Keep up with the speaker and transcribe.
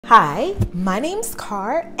Hi, my name's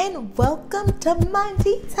Car and welcome to my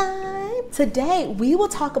tea time. Today we will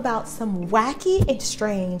talk about some wacky and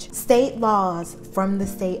strange state laws from the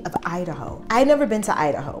state of Idaho. I've never been to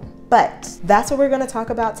Idaho, but that's what we're going to talk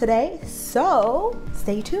about today. So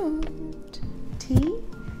stay tuned. Tea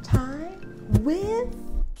time with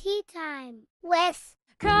Teatime with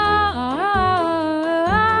Car.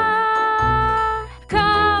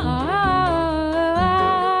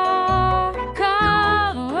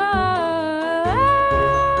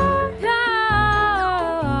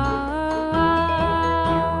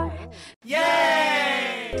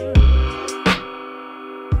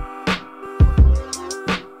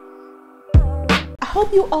 I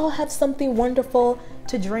hope you all have something wonderful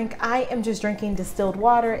to drink. I am just drinking distilled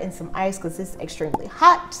water and some ice because it's extremely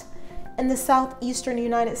hot in the southeastern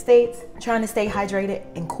United States, trying to stay hydrated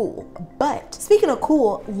and cool. But speaking of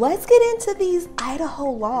cool, let's get into these Idaho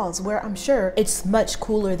laws where I'm sure it's much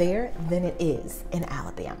cooler there than it is in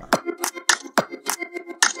Alabama.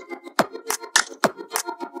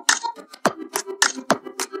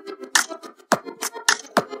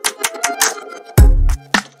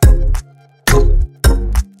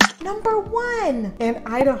 Number one, in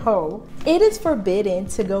Idaho, it is forbidden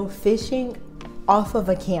to go fishing off of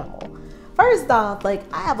a camel. First off, I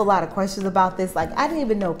have a lot of questions about this. I didn't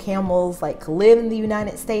even know camels could live in the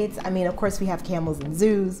United States. I mean, of course we have camels in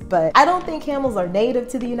zoos, but I don't think camels are native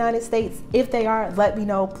to the United States. If they are, let me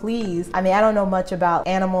know, please. I mean, I don't know much about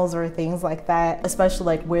animals or things like that,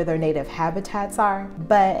 especially where their native habitats are.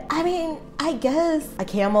 But I mean, I guess a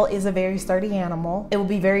camel is a very sturdy animal. It will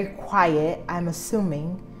be very quiet, I'm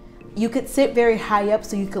assuming. You could sit very high up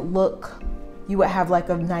so you would have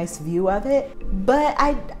a nice view of it. But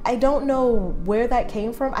I don't know where that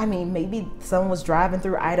came from. I mean, maybe someone was driving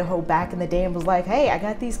through Idaho back in the day and was like, hey, I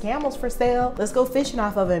got these camels for sale. Let's go fishing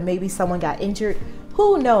off of it. Maybe someone got injured.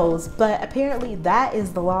 Who knows? But apparently that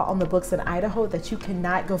is the law on the books in Idaho, that you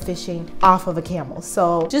cannot go fishing off of a camel.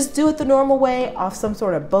 So just do it the normal way, off some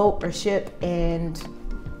sort of boat or ship. And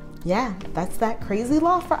yeah, that's that crazy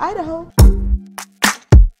law for Idaho.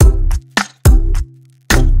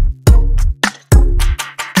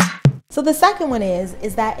 So the second one is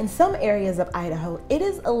that in some areas of Idaho, it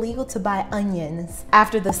is illegal to buy onions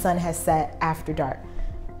after the sun has set after dark.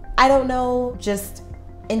 I don't know, just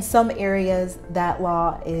in some areas that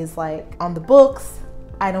law is on the books.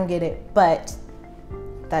 I don't get it, but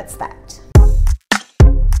that's that.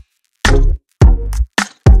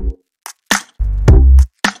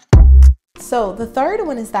 So the third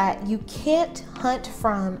one is that you can't hunt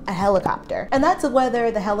from a helicopter. And that's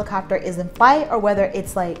whether the helicopter is in flight or whether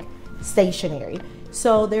it's stationary.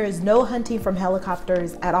 So there is no hunting from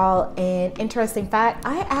helicopters at all. And interesting fact,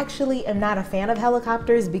 I actually am not a fan of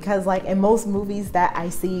helicopters because in most movies that I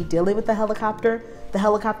see dealing with the helicopter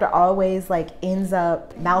always ends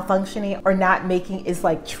up malfunctioning or not making its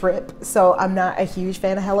trip. So I'm not a huge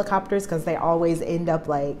fan of helicopters because they always end up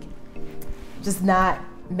just not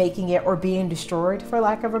making it or being destroyed, for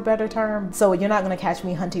lack of a better term. So you're not going to catch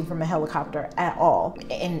me hunting from a helicopter at all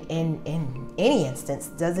in any instance.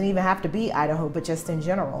 Doesn't even have to be Idaho, but just in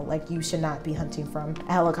general, you should not be hunting from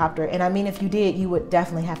a helicopter. And I mean, if you did, you would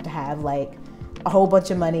definitely have to have a whole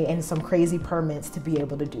bunch of money and some crazy permits to be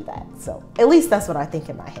able to do that. So at least that's what I think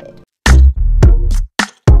in my head.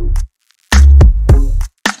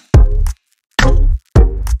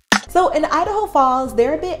 So in Idaho Falls,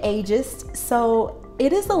 they're a bit ageist, so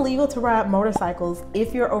it is illegal to ride motorcycles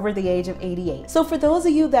if you're over the age of 88. So for those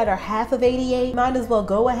of you that are half of 88, might as well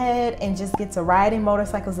go ahead and just get to riding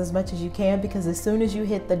motorcycles as much as you can, because as soon as you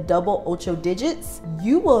hit the double ocho digits,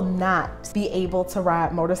 you will not be able to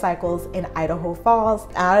ride motorcycles in Idaho Falls.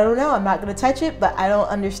 I don't know, I'm not gonna touch it, but I don't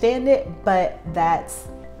understand it, but that's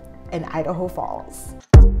in Idaho Falls.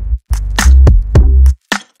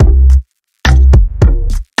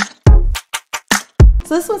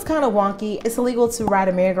 So this one's kind of wonky. It's illegal to ride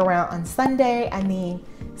a merry-go-round on Sunday. I mean,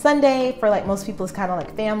 Sunday for most people is kind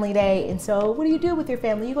of family day. And so what do you do with your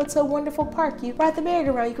family? You go to a wonderful park, you ride the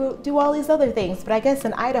merry-go-round, you go do all these other things. But I guess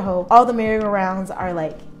in Idaho, all the merry-go-rounds are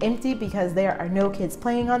empty because there are no kids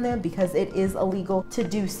playing on them because it is illegal to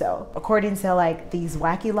do so, according to these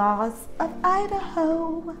wacky laws of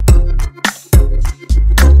Idaho.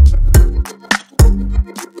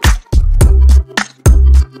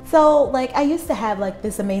 So I used to have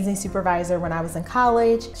this amazing supervisor when I was in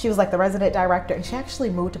college. She was the resident director, and she actually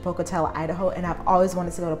moved to Pocatello, Idaho, and I've always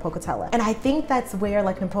wanted to go to Pocatello. And I think that's where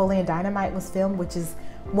Napoleon Dynamite was filmed, which is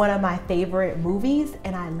one of my favorite movies,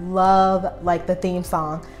 and I love the theme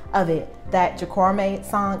song of it. That Jaquarme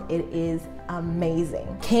song, it is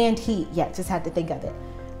amazing. Canned Heat, yeah, just had to think of it.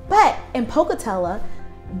 But in Pocatello,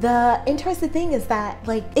 the interesting thing is that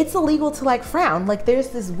like it's illegal to like frown. Like there's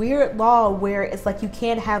this weird law where it's like you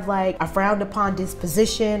can't have like a frowned upon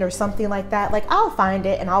disposition or something like that. Like I'll find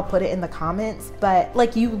it and I'll put it in the comments, but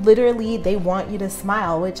like you literally, they want you to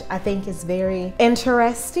smile, which I think is very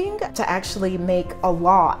interesting to actually make a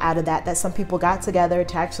law out of that some people got together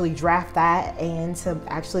to actually draft that and to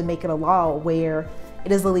actually make it a law where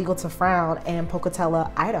it is illegal to frown in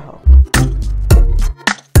Pocatello, Idaho.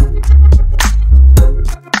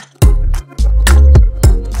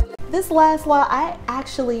 This last law I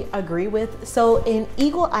actually agree with. So in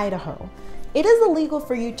Eagle, Idaho, it is illegal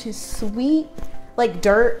for you to sweep like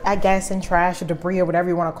dirt, I guess, and trash or debris or whatever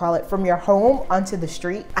you want to call it from your home onto the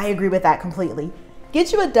street. I agree with that completely.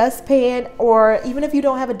 Get you a dustpan, or even if you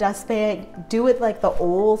don't have a dustpan, do it like the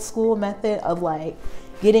old school method of like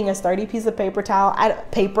getting a sturdy piece of paper towel,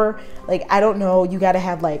 like I don't know, you got to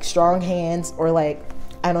have like strong hands or like,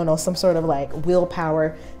 I don't know, some sort of like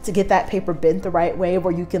willpower to get that paper bent the right way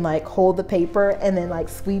where you can like hold the paper and then like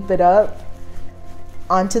sweep it up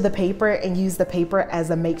onto the paper and use the paper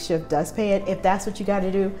as a makeshift dustpan. If that's what you got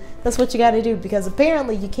to do, that's what you got to do, because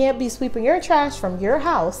apparently you can't be sweeping your trash from your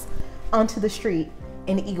house onto the street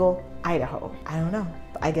in Eagle, Idaho. I don't know.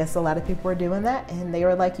 I guess a lot of people were doing that and they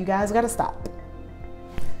were like, you guys got to stop.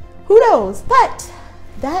 Who knows? But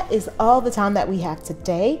that is all the time that we have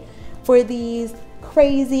today for these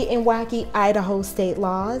crazy and wacky Idaho state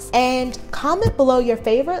laws. And comment below your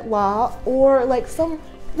favorite law or like some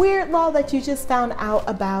weird law that you just found out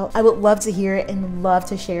about. I would love to hear it and love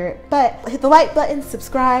to share it. But hit the like button,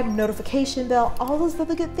 subscribe, notification bell, all those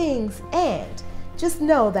other good things. And just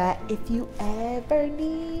know that if you ever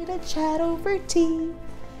need a chat over tea,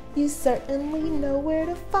 you certainly know where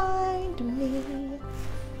to find me.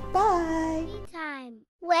 Bye. Teatime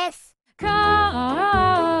with Come.